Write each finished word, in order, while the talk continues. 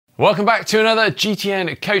Welcome back to another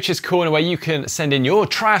GTN Coaches Corner, where you can send in your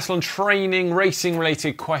triathlon training, racing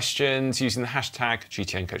related questions using the hashtag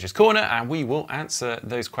GTN Coaches Corner, and we will answer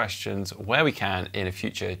those questions where we can in a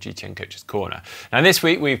future GTN Coaches Corner. Now this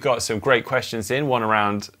week we've got some great questions in, one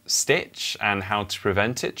around stitch and how to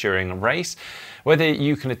prevent it during a race, whether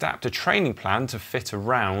you can adapt a training plan to fit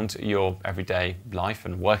around your everyday life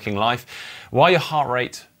and working life, why your heart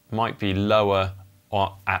rate might be lower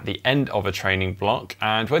or at the end of a training block,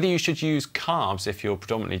 and whether you should use carbs if you're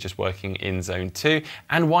predominantly just working in zone 2,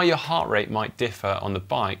 and why your heart rate might differ on the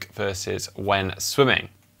bike versus when swimming.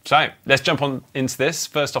 So let's jump on into this.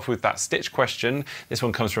 First off with that stitch question. This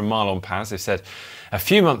one comes from Marlon Paz. They said, a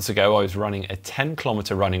few months ago I was running a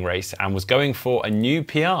 10-kilometer running race and was going for a new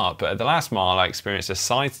PR, but at the last mile I experienced a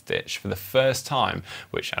side stitch for the first time,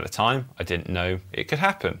 which at the time I didn't know it could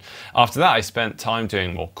happen. After that I spent time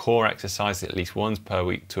doing more core exercise at least once per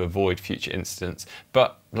week to avoid future incidents.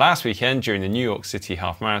 But last weekend during the New York City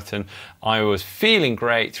half marathon, I was feeling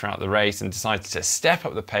great throughout the race and decided to step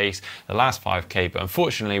up the pace the last 5K, but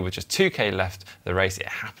unfortunately with just 2K left of the race, it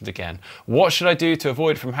happened again. What should I do to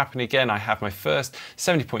avoid it from happening again? I have my first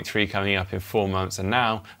 70.3 coming up in 4 months, and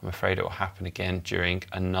now I'm afraid it will happen again during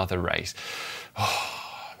another race.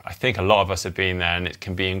 I think a lot of us have been there, and it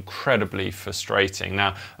can be incredibly frustrating.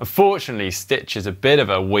 Now, unfortunately, stitch is a bit of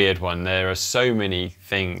a weird one. There are so many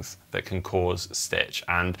things that can cause stitch,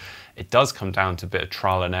 and it does come down to a bit of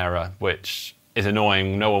trial and error, which is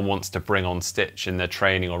annoying. No one wants to bring on stitch in their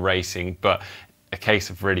training or racing, but a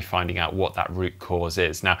case of really finding out what that root cause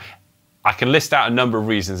is. Now, I can list out a number of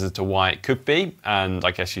reasons as to why it could be, and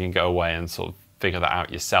I guess you can go away and sort of figure that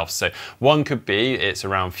out yourself. So one could be it's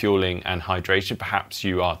around fueling and hydration. Perhaps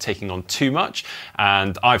you are taking on too much,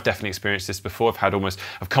 and I've definitely experienced this before.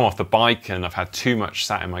 I've come off the bike and I've had too much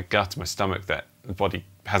sat in my gut, my stomach, that the body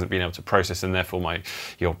hasn't been able to process, and therefore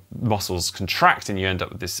your muscles contract and you end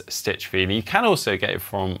up with this stitch feeling. You can also get it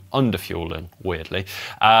from underfueling, weirdly.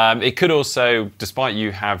 It could also, despite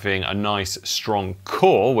you having a nice strong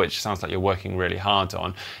core, which sounds like you're working really hard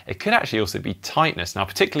on, it could actually also be tightness. Now,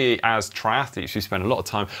 particularly as triathletes, we spend a lot of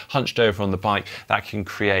time hunched over on the bike. That can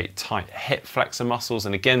create tight hip flexor muscles,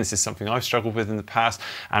 and again, this is something I've struggled with in the past,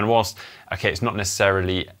 and whilst, okay, it's not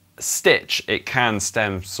necessarily stitch, it can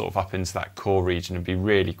stem sort of up into that core region and be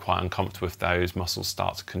really quite uncomfortable if those muscles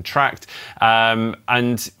start to contract.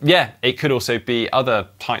 And yeah, it could also be other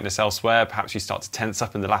tightness elsewhere. Perhaps you start to tense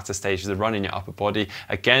up in the latter stages of running your upper body.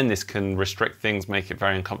 Again, this can restrict things, make it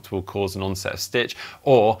very uncomfortable, cause an onset of stitch,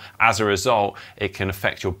 or as a result, it can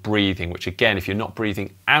affect your breathing, which again, if you're not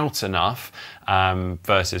breathing out enough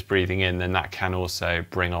versus breathing in, then that can also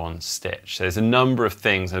bring on stitch. So there's a number of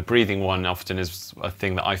things. The breathing one often is a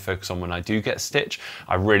thing that I focus on when I do get stitch.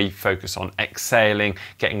 I really focus on exhaling,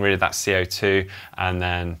 getting rid of that CO2, and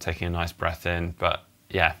then taking a nice breath in. But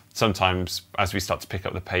yeah, sometimes as we start to pick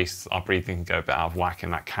up the pace, our breathing can go a bit out of whack,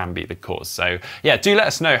 and that can be the cause. So yeah, do let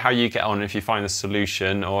us know how you get on, if you find the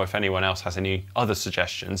solution, or if anyone else has any other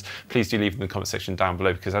suggestions, please do leave them in the comment section down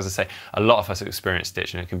below, because as I say, a lot of us have experienced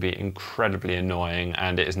stitch and it can be incredibly annoying,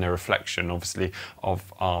 and it is no reflection, obviously,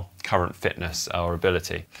 of our current fitness or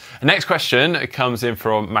ability. The next question comes in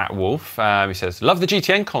from Matt Wolf. He says, love the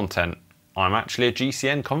GTN content. I'm actually a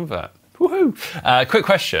GCN convert. Woohoo! Quick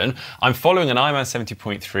question. I'm following an Ironman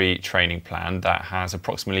 70.3 training plan that has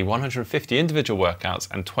approximately 150 individual workouts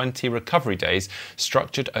and 20 recovery days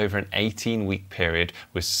structured over an 18-week period,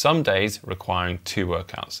 with some days requiring 2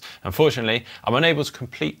 workouts. Unfortunately, I'm unable to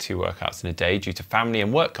complete 2 workouts in a day due to family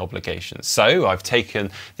and work obligations. So I've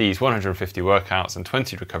taken these 150 workouts and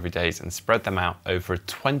 20 recovery days and spread them out over a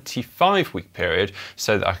 25-week period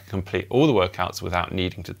so that I can complete all the workouts without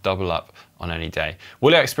needing to double up on any day.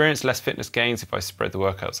 Will I experience less fitness gains if I spread the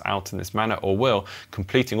workouts out in this manner, or will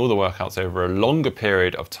completing all the workouts over a longer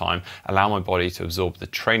period of time allow my body to absorb the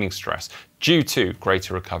training stress due to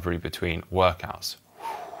greater recovery between workouts?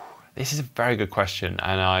 This is a very good question,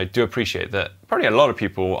 and I do appreciate that probably a lot of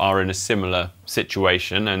people are in a similar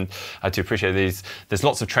situation, and I do appreciate there's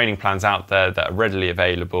lots of training plans out there that are readily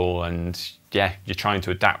available, and yeah, you're trying to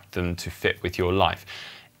adapt them to fit with your life.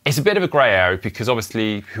 It's a bit of a grey area, because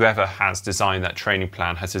obviously whoever has designed that training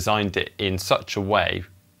plan has designed it in such a way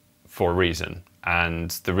for a reason. And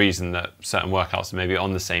the reason that certain workouts are maybe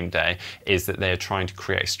on the same day is that they are trying to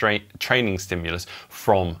create training stimulus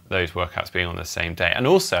from those workouts being on the same day. And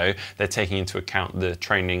also they're taking into account the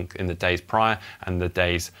training in the days prior and the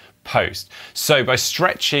days post. So by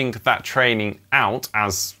stretching that training out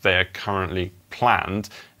as they're currently planned,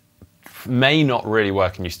 may not really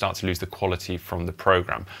work and you start to lose the quality from the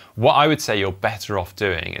program. What I would say you're better off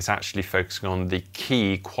doing is actually focusing on the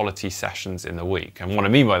key quality sessions in the week. And what I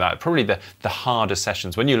mean by that, probably the harder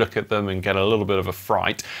sessions, when you look at them and get a little bit of a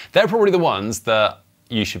fright, they're probably the ones that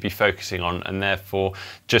you should be focusing on, and therefore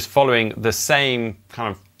just following the same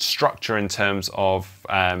kind of structure in terms of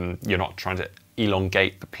you're not trying to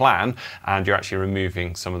elongate the plan, and you're actually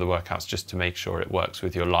removing some of the workouts just to make sure it works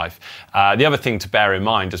with your life. The other thing to bear in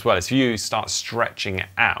mind as well is if you start stretching it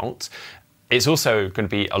out, it's also going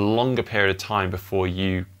to be a longer period of time before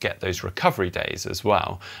you get those recovery days as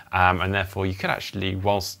well. And therefore you could actually,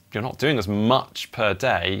 whilst you're not doing as much per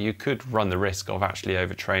day, you could run the risk of actually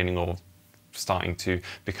overtraining or starting to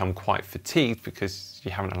become quite fatigued because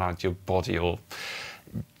you haven't allowed your body or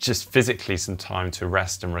just physically some time to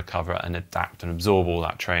rest and recover and adapt and absorb all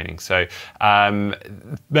that training. So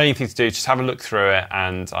main thing to do, just have a look through it,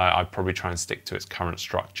 and I'd probably try and stick to its current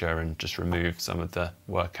structure and just remove some of the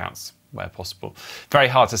workouts where possible. Very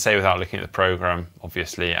hard to say without looking at the program,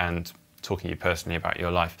 obviously, and talking to you personally about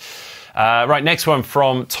your life. Right, next one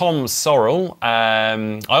from Tom Sorrell.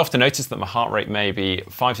 I often notice that my heart rate may be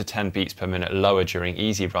 5 to 10 beats per minute lower during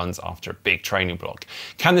easy runs after a big training block.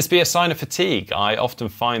 Can this be a sign of fatigue? I often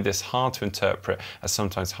find this hard to interpret, as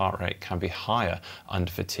sometimes heart rate can be higher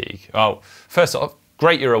under fatigue. Well, first off,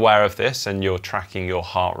 great you're aware of this and you're tracking your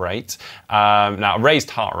heart rate. Now, a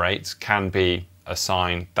raised heart rate can be a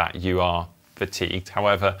sign that you are fatigued.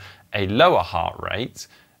 However, a lower heart rate,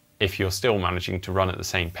 if you're still managing to run at the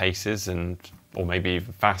same paces or maybe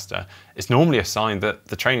even faster, it's normally a sign that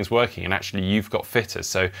the training's working and actually you've got fitter.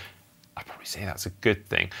 So I'd probably say that's a good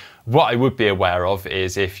thing. What I would be aware of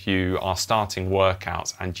is if you are starting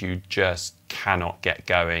workouts and you just cannot get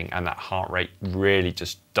going and that heart rate really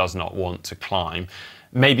just does not want to climb,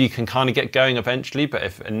 maybe you can kind of get going eventually, but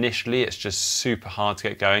if initially it's just super hard to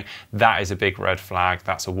get going, that is a big red flag.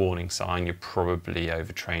 That's a warning sign you're probably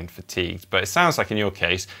overtrained, fatigued. But it sounds like in your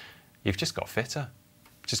case, you've just got fitter,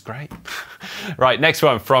 which is great. Right, next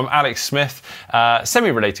one from Alex Smith.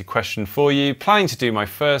 Semi-related question for you. Planning to do my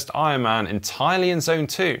first Ironman entirely in zone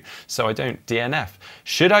 2, so I don't DNF.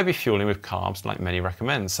 Should I be fueling with carbs like many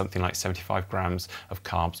recommend, something like 75 grams of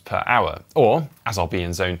carbs per hour? Or, as I'll be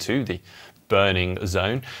in zone 2, the burning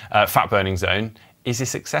zone, fat burning zone, is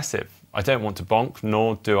this excessive? I don't want to bonk,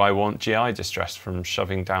 nor do I want GI distress from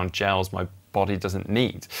shoving down gels my body doesn't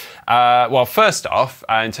need. Well, first off,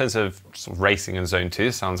 in terms of, sort of racing in zone 2,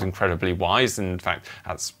 this sounds incredibly wise. And in fact,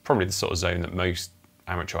 that's probably the sort of zone that most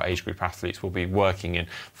amateur age group athletes will be working in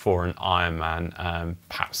for an Ironman,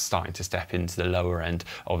 perhaps starting to step into the lower end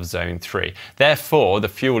of zone 3. Therefore, the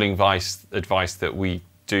fueling advice that we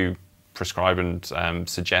do prescribe and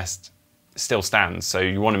suggest still stands. So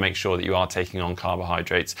you want to make sure that you are taking on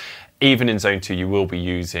carbohydrates. Even in zone 2, you will be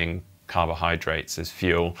using carbohydrates as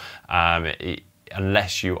fuel,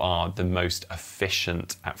 unless you are the most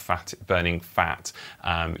efficient at burning fat,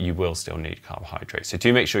 you will still need carbohydrates. So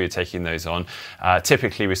do make sure you're taking those on.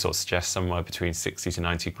 Typically, we sort of suggest somewhere between 60 to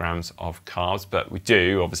 90 grams of carbs, but we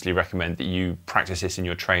do obviously recommend that you practice this in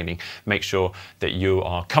your training. Make sure that you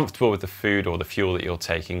are comfortable with the food or the fuel that you're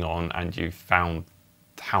taking on, and you've found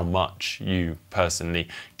how much you personally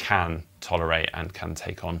can tolerate and can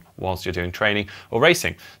take on whilst you're doing training or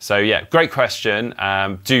racing. So yeah, great question.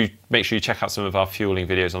 Do make sure you check out some of our fueling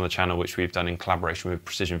videos on the channel, which we've done in collaboration with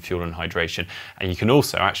Precision Fuel and Hydration. And you can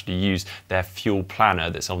also actually use their fuel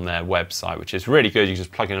planner that's on their website, which is really good. You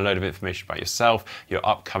just plug in a load of information about yourself, your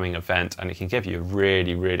upcoming event, and it can give you a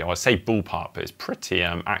really, I'd say ballpark, but it's pretty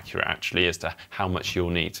accurate actually as to how much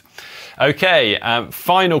you'll need. Okay,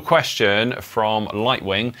 final question from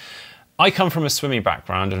Lightwing. I come from a swimming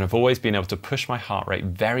background and have always been able to push my heart rate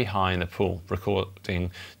very high in the pool,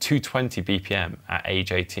 recording 220 BPM at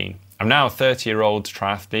age 18. I'm now a 30-year-old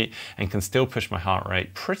triathlete and can still push my heart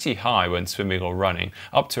rate pretty high when swimming or running,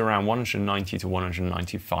 up to around 190 to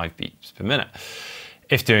 195 beats per minute,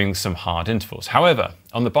 if doing some hard intervals. However,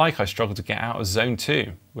 on the bike, I struggle to get out of zone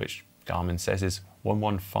 2, which Garmin says is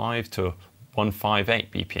 115 to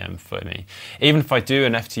 158 BPM for me. Even if I do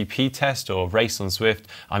an FTP test or race on Zwift,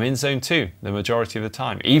 I'm in zone 2 the majority of the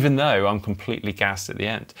time, even though I'm completely gassed at the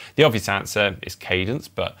end. The obvious answer is cadence,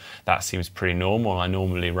 but that seems pretty normal. I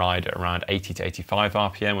normally ride at around 80 to 85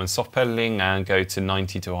 RPM when soft pedaling and go to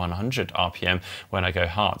 90 to 100 RPM when I go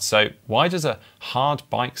hard. So why does a hard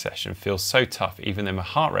bike session feel so tough even though my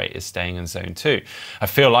heart rate is staying in zone 2? I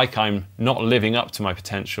feel like I'm not living up to my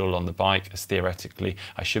potential on the bike, as theoretically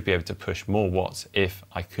I should be able to push more watts if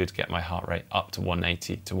I could get my heart rate up to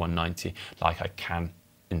 180 to 190 like I can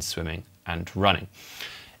in swimming and running.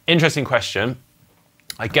 Interesting question.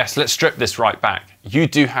 I guess let's strip this right back. You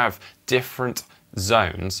do have different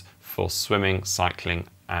zones for swimming, cycling,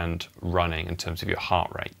 and running in terms of your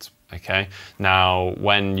heart rate. Okay. Now,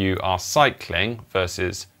 when you are cycling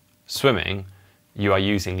versus swimming, you are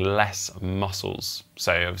using less muscles.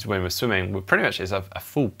 So when we're swimming, we're pretty much, it's a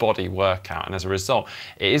full body workout. And as a result,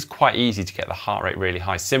 it is quite easy to get the heart rate really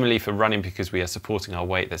high. Similarly for running, because we are supporting our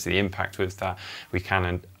weight, there's the impact with that. We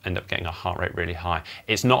can end up getting our heart rate really high.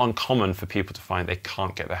 It's not uncommon for people to find they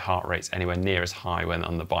can't get their heart rates anywhere near as high when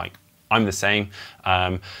on the bike. I'm the same.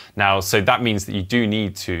 Now, so that means that you do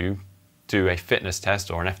need to do a fitness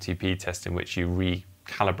test or an FTP test in which you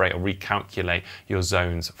recalibrate or recalculate your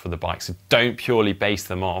zones for the bike. So don't purely base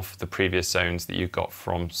them off the previous zones that you got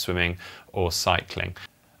from swimming or cycling.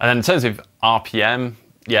 And then in terms of RPM,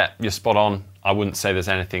 yeah, you're spot on. I wouldn't say there's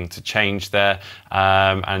anything to change there.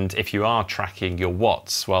 And if you are tracking your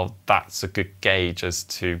watts, well, that's a good gauge as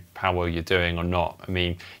to how well you're doing or not. I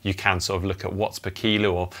mean, you can sort of look at watts per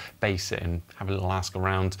kilo or base it and have a little ask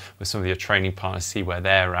around with some of your training partners, see where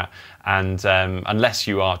they're at. And unless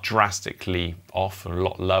you are drastically off or a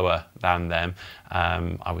lot lower than them,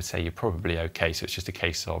 I would say you're probably okay. So it's just a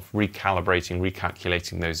case of recalibrating,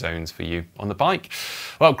 recalculating those zones for you on the bike.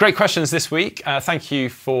 Well, great questions this week. Thank you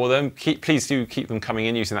for them. Please do keep them coming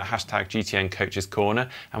in using that hashtag GTN Coaches Corner,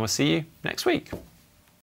 and we'll see you next week.